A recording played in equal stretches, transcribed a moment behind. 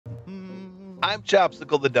I'm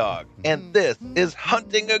Chopsicle the Dog, and this is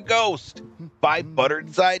Hunting a Ghost by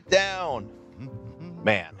Buttered Side Down.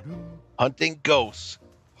 Man, hunting ghosts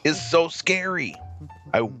is so scary.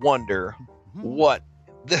 I wonder what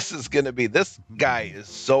this is going to be. This guy is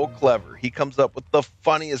so clever. He comes up with the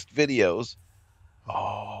funniest videos.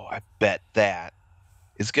 Oh, I bet that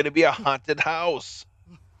is going to be a haunted house.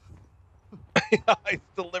 He's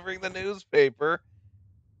delivering the newspaper.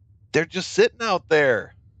 They're just sitting out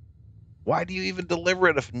there. Why do you even deliver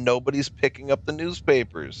it if nobody's picking up the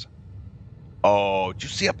newspapers? Oh, did you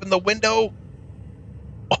see up in the window?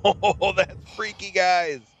 Oh, that's freaky,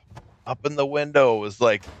 guys. Up in the window was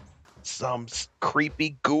like some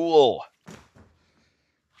creepy ghoul.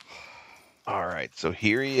 All right, so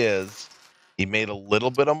here he is. He made a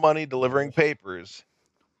little bit of money delivering papers.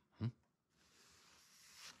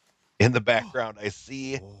 In the background, I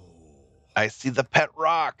see the pet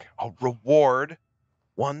rock. A reward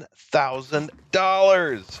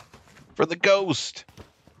 $1,000 for the ghost.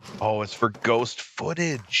 Oh, it's for ghost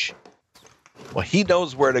footage. Well, he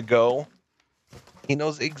knows where to go. He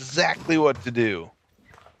knows exactly what to do.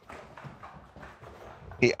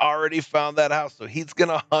 He already found that house, so he's going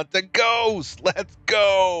to hunt a ghost. Let's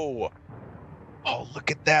go. Oh,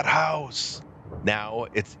 look at that house. Now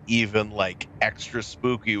it's even like extra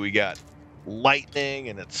spooky. We got lightning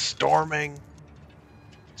and it's storming.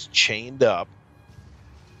 It's chained up.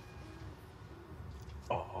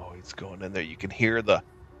 Oh, he's going in there. You can hear the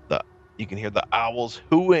owls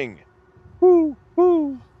hooing. Hoo,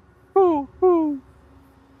 hoo, hoo, hoo.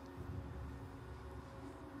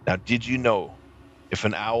 Now, did you know if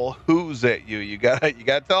an owl hoos at you, you gotta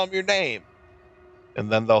tell them your name,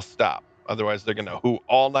 and then they'll stop. Otherwise, they're gonna hoo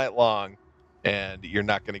all night long, and you're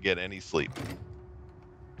not gonna get any sleep.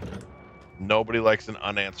 Nobody likes an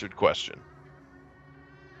unanswered question.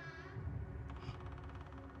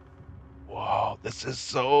 Whoa, this is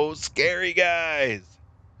so scary, guys.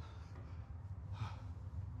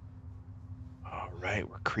 All right,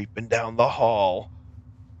 we're creeping down the hall.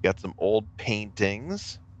 Got some old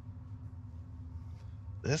paintings.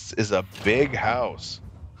 This is a big house.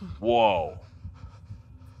 Whoa.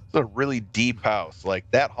 It's a really deep house. Like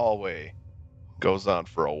that hallway goes on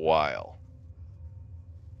for a while.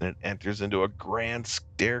 And it enters into a grand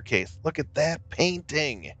staircase. Look at that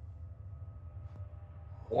painting.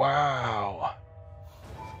 Wow.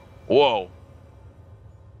 Whoa.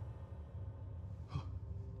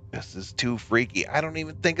 This is too freaky. I don't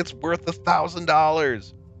even think it's worth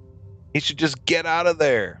 $1,000. He should just get out of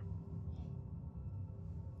there.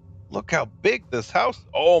 Look how big this house.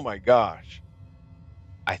 Oh my gosh.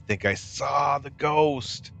 I think I saw the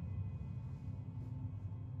ghost.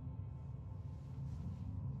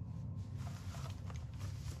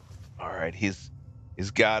 All right, he's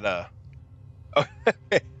got a.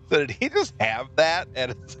 Okay, so did he just have that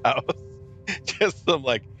at his house? Just some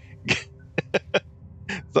like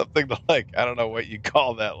something to like, I don't know what you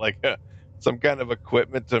call that, like some kind of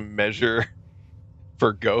equipment to measure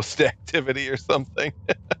for ghost activity or something.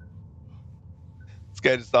 This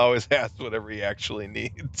guy just always has whatever he actually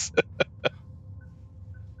needs.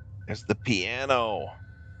 There's the piano.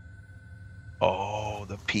 Oh,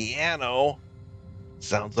 the piano.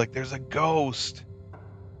 Sounds like there's a ghost.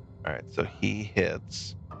 All right, so he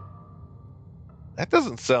hits. That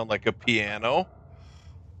doesn't sound like a piano.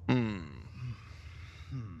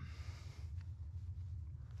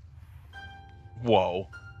 Whoa.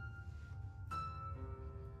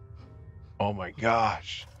 Oh my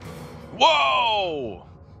gosh. Whoa!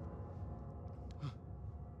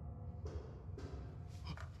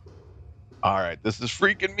 All right, this is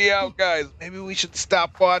freaking me out, guys. Maybe we should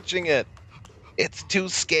stop watching it. It's too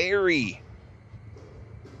scary.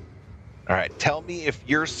 All right, tell me if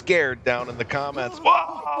you're scared down in the comments.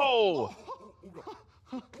 Whoa!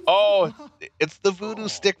 Oh, it's the voodoo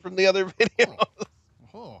stick from the other video.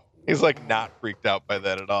 He's like not freaked out by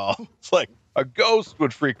that at all. It's like a ghost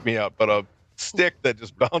would freak me out, but a stick that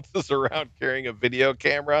just bounces around carrying a video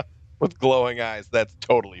camera with glowing eyes, that's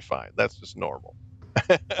totally fine. That's just normal.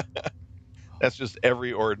 That's just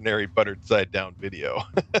every ordinary buttered side down video.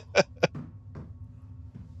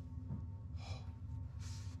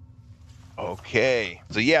 Okay.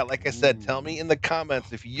 So yeah, like I said, tell me in the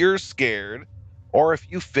comments if you're scared or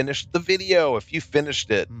if you finished the video. If you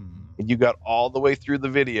finished it and you got all the way through the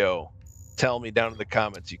video, tell me down in the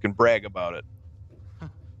comments. You can brag about it. All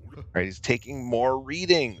right, he's taking more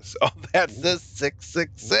readings. Oh, that says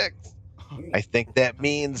 666. I think that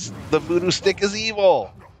means the voodoo stick is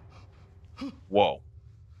evil. Whoa.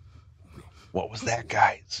 What was that,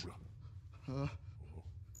 guys?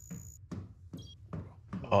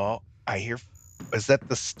 Oh, I hear. Is that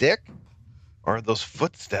the stick? Or are those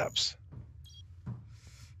footsteps?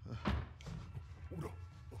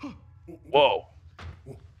 Whoa.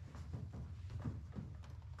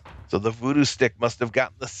 So the voodoo stick must have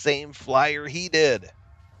gotten the same flyer he did.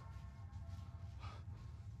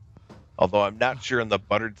 Although I'm not sure in the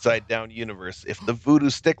buttered side down universe if the voodoo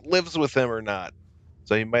stick lives with him or not.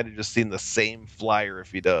 So he might have just seen the same flyer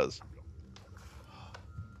if he does.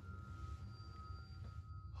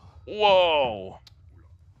 Whoa.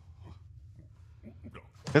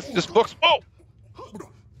 It's just books. Whoa.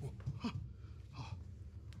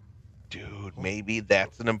 Dude, maybe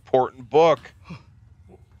that's an important book.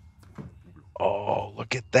 Oh,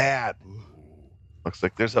 look at that. Looks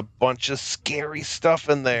like there's a bunch of scary stuff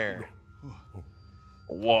in there.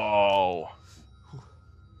 Whoa.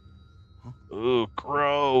 Ooh,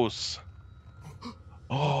 gross.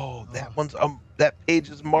 Oh, that page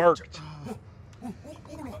is marked.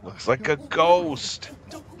 Looks like a ghost.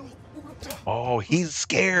 Oh, he's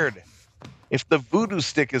scared. If the voodoo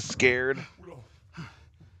stick is scared,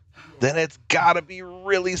 then it's gotta be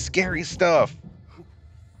really scary stuff.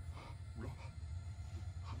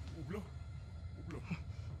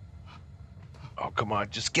 Oh, come on,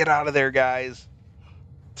 just get out of there, guys.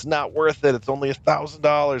 It's not worth it. It's only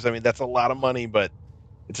 $1,000. I mean, that's a lot of money, but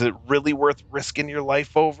is it really worth risking your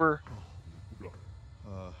life over?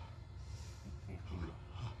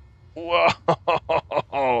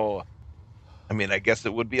 Whoa. I mean, I guess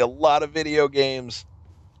it would be a lot of video games.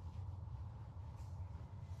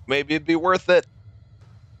 Maybe it'd be worth it.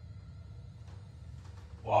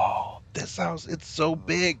 Whoa, this house, it's so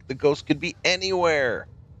big. The ghost could be anywhere.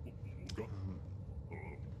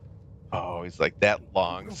 Oh, he's like that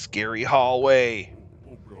long, scary hallway.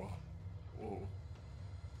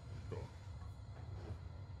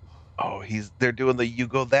 Oh, they're doing the you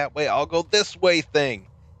go that way, I'll go this way thing.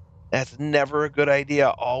 That's never a good idea.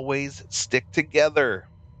 Always stick together.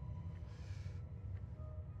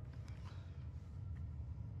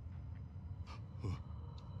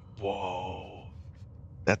 Whoa.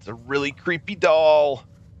 That's a really creepy doll.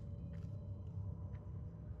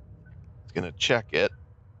 He's going to check it.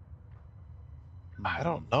 I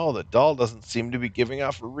don't know. The doll doesn't seem to be giving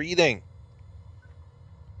off a reading.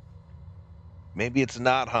 Maybe it's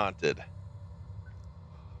not haunted.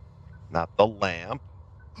 Not the lamp.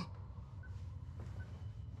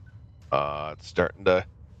 It's starting to...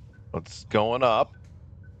 It's going up.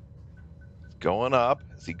 It's going up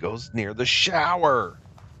as he goes near the shower.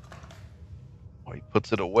 Oh, he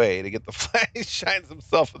puts it away to get the flash. He shines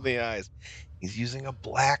himself in the eyes. He's using a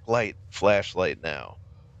black light flashlight now.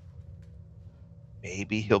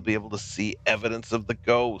 Maybe he'll be able to see evidence of the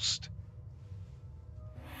ghost.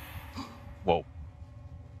 Whoa.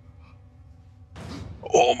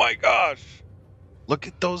 Oh my gosh. Look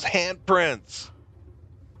at those handprints.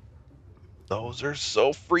 Those are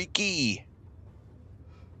so freaky.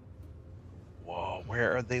 Whoa,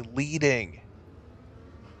 where are they leading?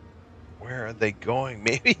 Where are they going?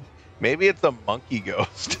 Maybe it's a monkey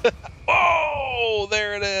ghost. Whoa,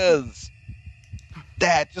 there it is.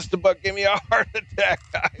 That just about gave me a heart attack,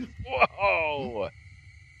 guys. Whoa.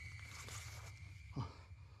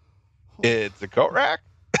 It's a coat rack?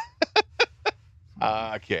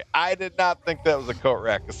 Okay, I did not think that was a coat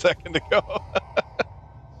rack a second ago.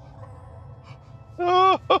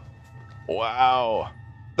 Oh, wow.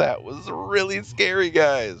 That was really scary,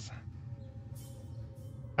 guys.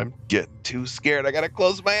 I'm getting too scared. I gotta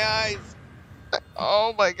close my eyes.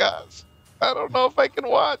 Oh my gosh. I don't know if I can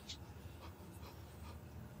watch.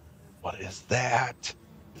 What is that?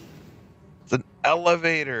 It's an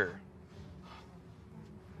elevator.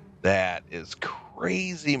 That is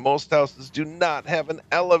crazy. Most houses do not have an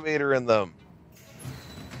elevator in them.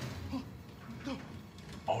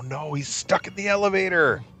 Oh no, he's stuck in the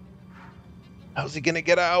elevator. How's he gonna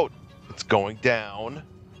get out? It's going down.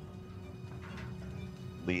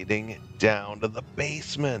 Leading down to the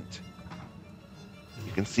basement.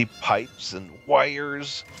 You can see pipes and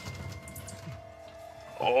wires.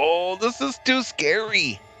 Oh, this is too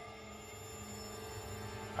scary.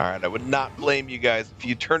 All right, I would not blame you guys if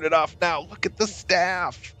you turned it off now. Look at the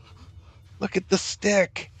staff. Look at the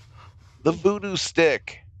stick. The voodoo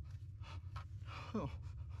stick.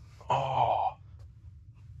 Oh.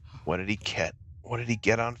 What did he get? What did he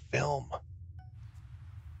get on film?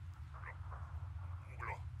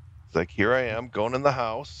 It's like, here I am going in the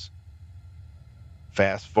house.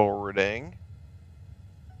 Fast forwarding.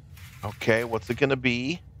 Okay, what's it going to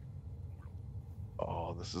be?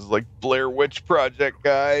 Oh, this is like Blair Witch Project,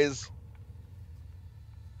 guys.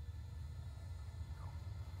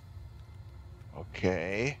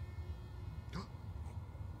 Okay.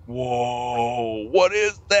 Whoa, what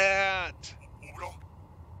is that?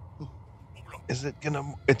 Is it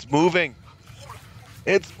gonna? It's moving.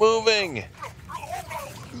 It's moving.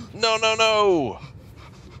 No, no, no.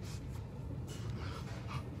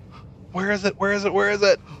 Where is it? Where is it? Where is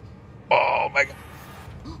it? Oh my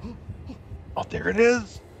God. Oh, there it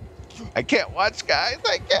is. I can't watch, guys.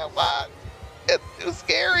 I can't watch. It's too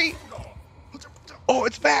scary. Oh,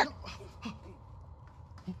 it's back.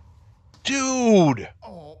 Dude.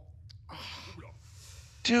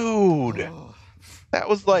 Dude. That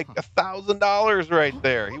was like $1,000 right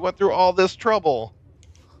there. He went through all this trouble.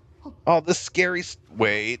 Oh, this scary.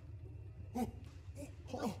 Wait.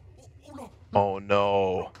 Oh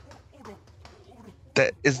no.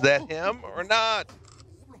 Is that him or not?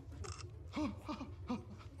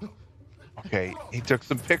 Okay, he took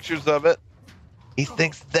some pictures of it. He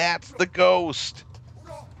thinks that's the ghost.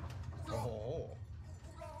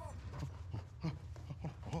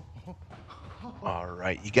 All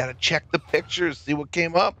right, you got to check the pictures, see what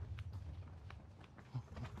came up.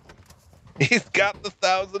 He's got the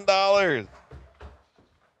 $1,000.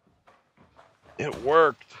 It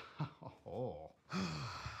worked.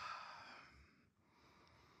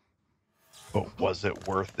 But was it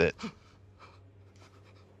worth it?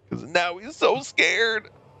 Because now he's so scared.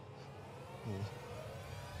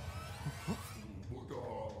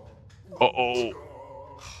 Uh-oh.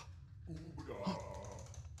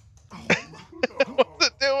 What's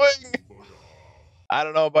it doing? I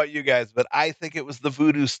don't know about you guys, but I think it was the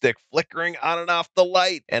voodoo stick flickering on and off the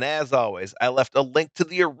light. And as always, I left a link to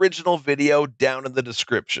the original video down in the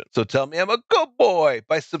description. So tell me I'm a good boy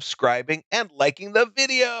by subscribing and liking the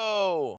video.